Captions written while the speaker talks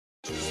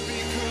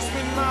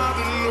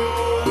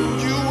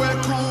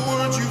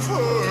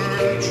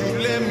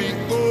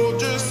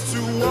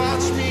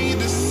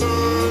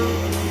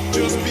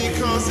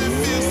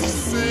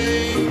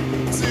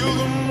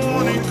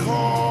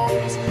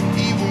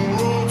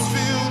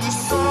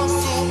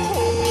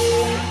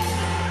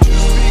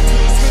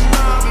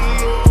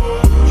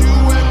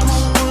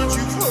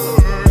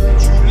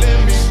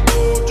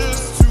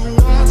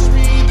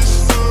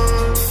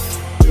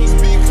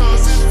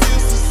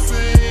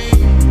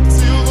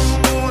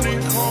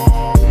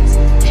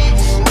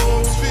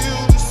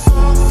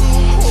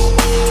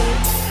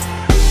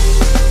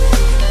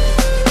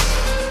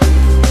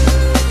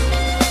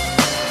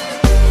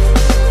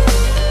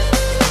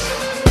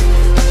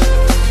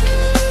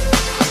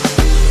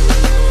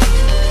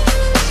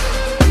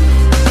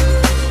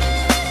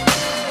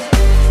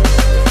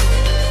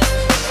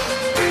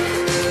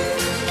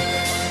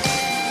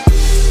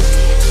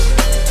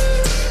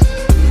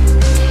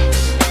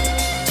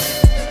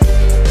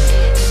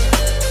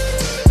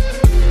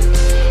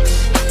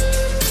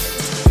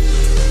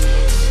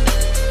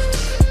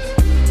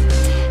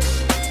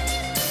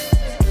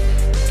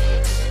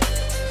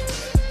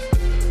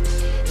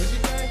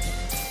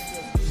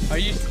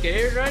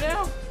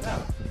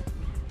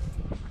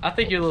I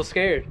think you're a little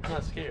scared. I'm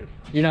not scared.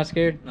 You're not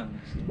scared? No.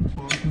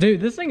 Dude,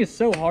 this thing is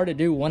so hard to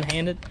do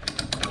one-handed.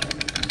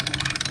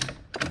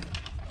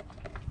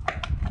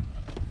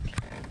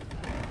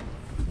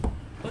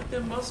 Put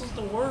them muscles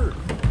to work.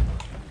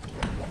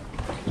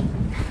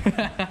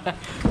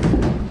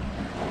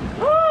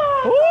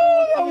 Ooh,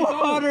 the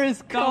water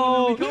is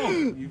cold.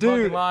 You Dude,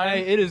 fucking liar.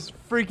 hey, it is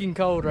freaking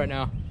cold right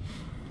now.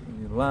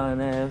 You lying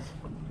ass.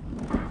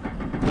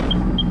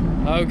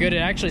 Oh, good. It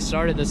actually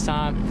started this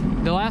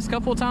time. The last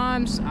couple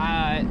times,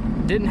 I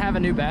didn't have a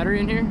new battery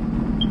in here.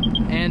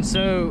 And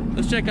so...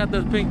 Let's check out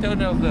those pink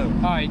toenails though.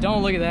 All right,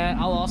 don't look at that.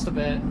 I lost a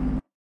bet.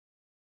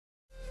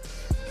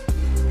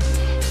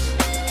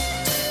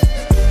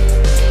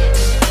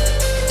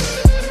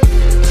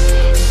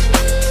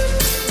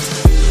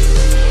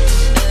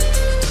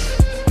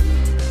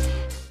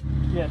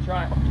 Yeah,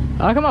 try it.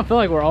 How come I feel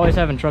like we're always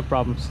having truck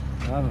problems?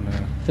 I don't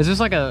know. Is this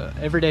like a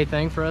everyday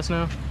thing for us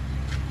now?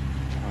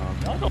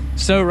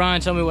 So Ryan,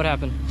 tell me what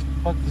happened.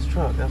 Fuck this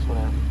truck, that's what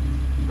happened.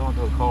 Going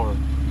to a car.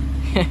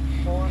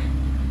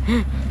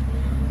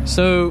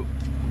 So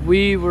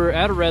we were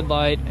at a red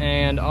light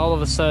and all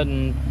of a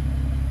sudden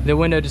the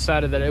window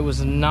decided that it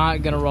was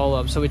not gonna roll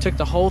up. So we took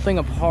the whole thing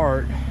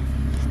apart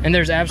and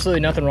there's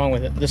absolutely nothing wrong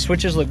with it. The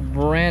switches look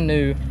brand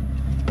new.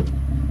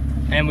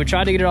 And we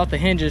tried to get it off the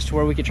hinges to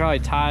where we could try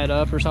to tie it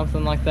up or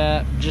something like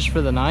that just for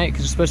the night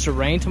because it's supposed to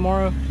rain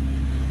tomorrow.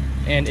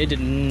 And it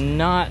did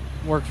not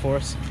work for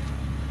us.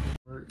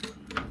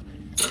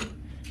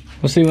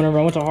 We'll see, whenever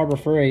I went to Harbor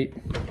Freight,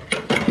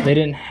 they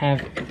didn't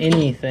have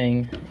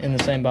anything in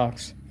the same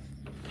box.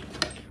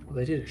 Well,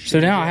 they did. So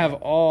now I have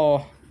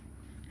all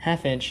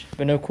 1/2 inch,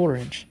 but no 1/4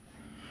 inch.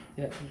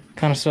 Yeah.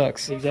 Kind of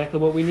sucks. Exactly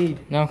what we need.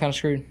 Now I'm kind of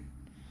screwed.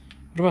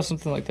 What about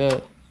something like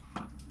that?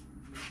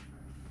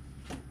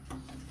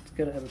 It's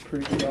gotta have a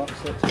pretty good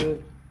offset to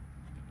it.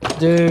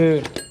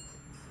 Dude.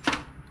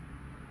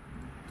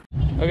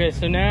 Okay,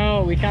 so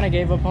now we kind of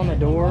gave up on the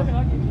door.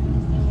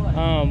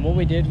 What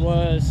we did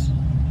was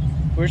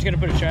we're just gonna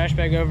put a trash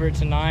bag over it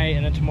tonight,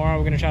 and then tomorrow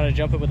we're gonna try to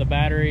jump it with a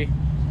battery.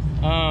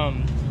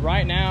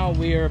 Right now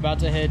we are about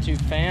to head to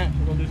Fant.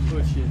 We're gonna do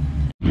foot shit.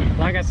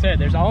 Like I said,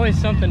 there's always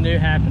something new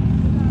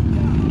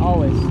happening.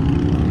 Always.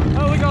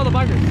 Oh, look at all the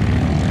bikers.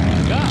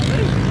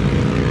 Golly.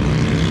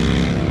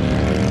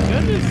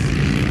 Goodness.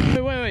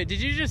 Wait.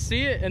 Did you just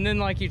see it and then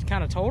like you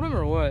kind of told him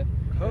or what?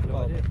 I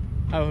did.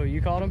 Oh,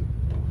 you called him?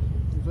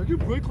 He's like, your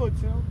brake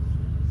lights out.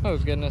 Oh,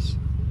 goodness.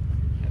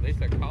 At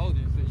least at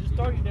colleges. Just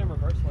start your damn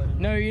reverse light.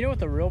 No, you know what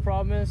the real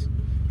problem is?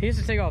 He has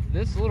to take off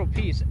this little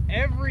piece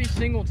every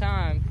single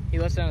time he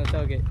lets down the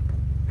tailgate.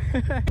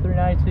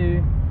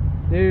 392.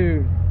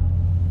 Dude.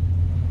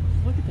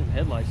 Look at them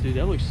headlights, dude.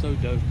 That looks so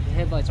dope. The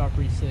headlights are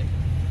pretty sick.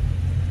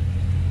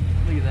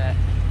 Look at that.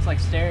 It's like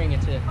staring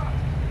into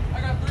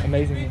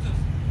amazing.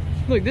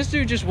 Look, this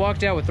dude just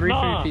walked out with 3 free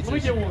pizzas. Let me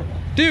get one.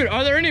 Dude,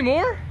 are there any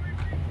more?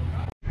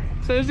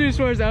 So this dude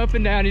swears up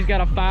and down he's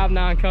got a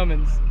 5.9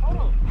 Cummins.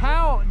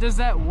 How does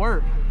that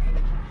work?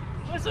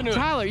 Listen to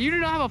Tyler, you do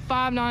not have a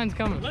 5.9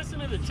 Cummins. Listen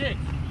to the tick.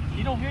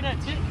 You don't hear that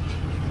tick?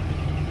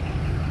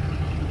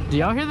 Do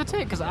y'all hear the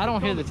tick? Because I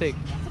don't hear the tick.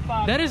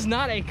 That is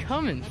not a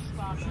Cummins.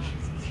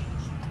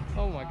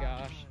 Oh my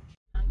gosh.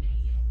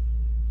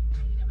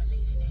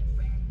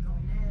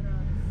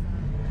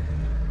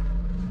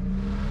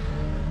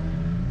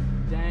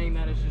 Dang,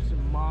 that is just a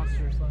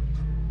monster.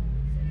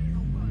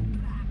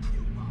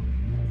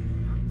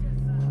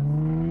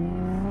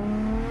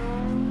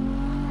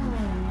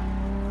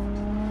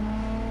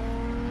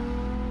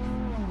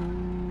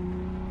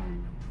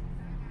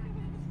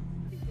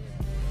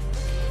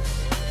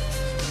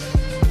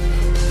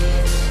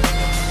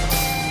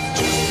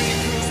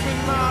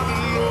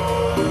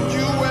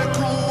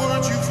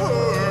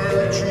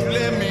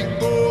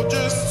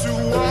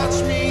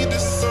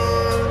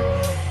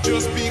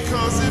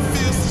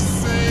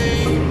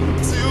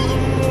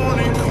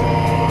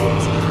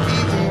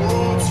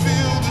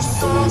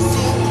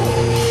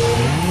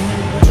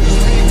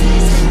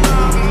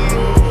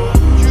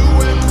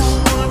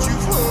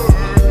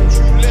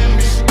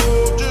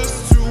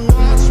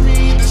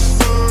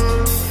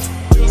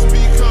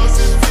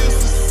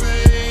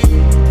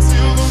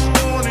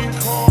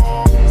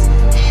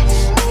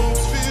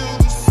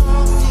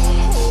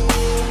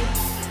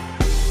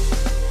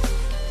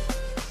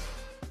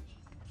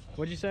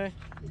 What'd you say?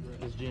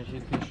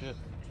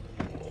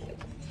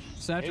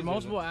 So after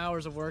multiple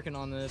hours of working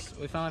on this,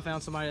 we finally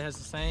found somebody that has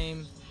the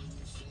same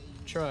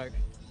truck.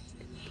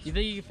 You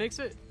think you can fix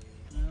it?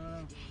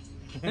 No.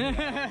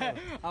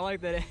 I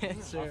like that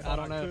answer. I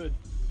don't know.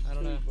 I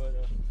don't know. But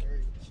it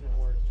shouldn't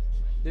work.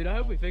 Dude, I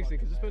hope we fix it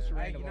because it's supposed to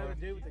rain You know tomorrow.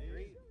 the dude with the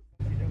green?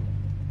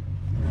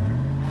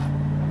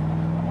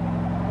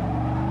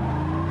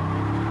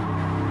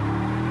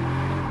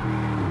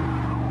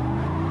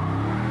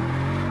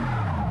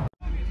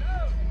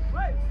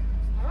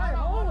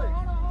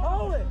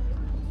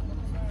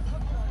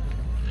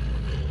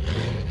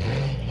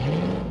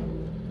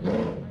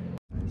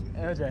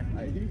 LJ,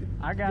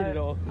 I got it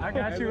all. I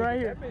got you right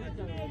here.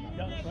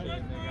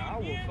 I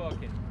will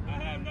fucking. I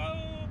have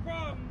no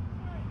problem.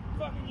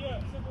 fucking, yeah,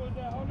 simple as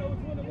that. I don't know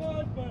which one it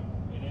was, but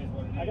it is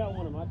what it is. I got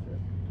one in my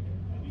trip.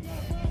 You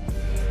got a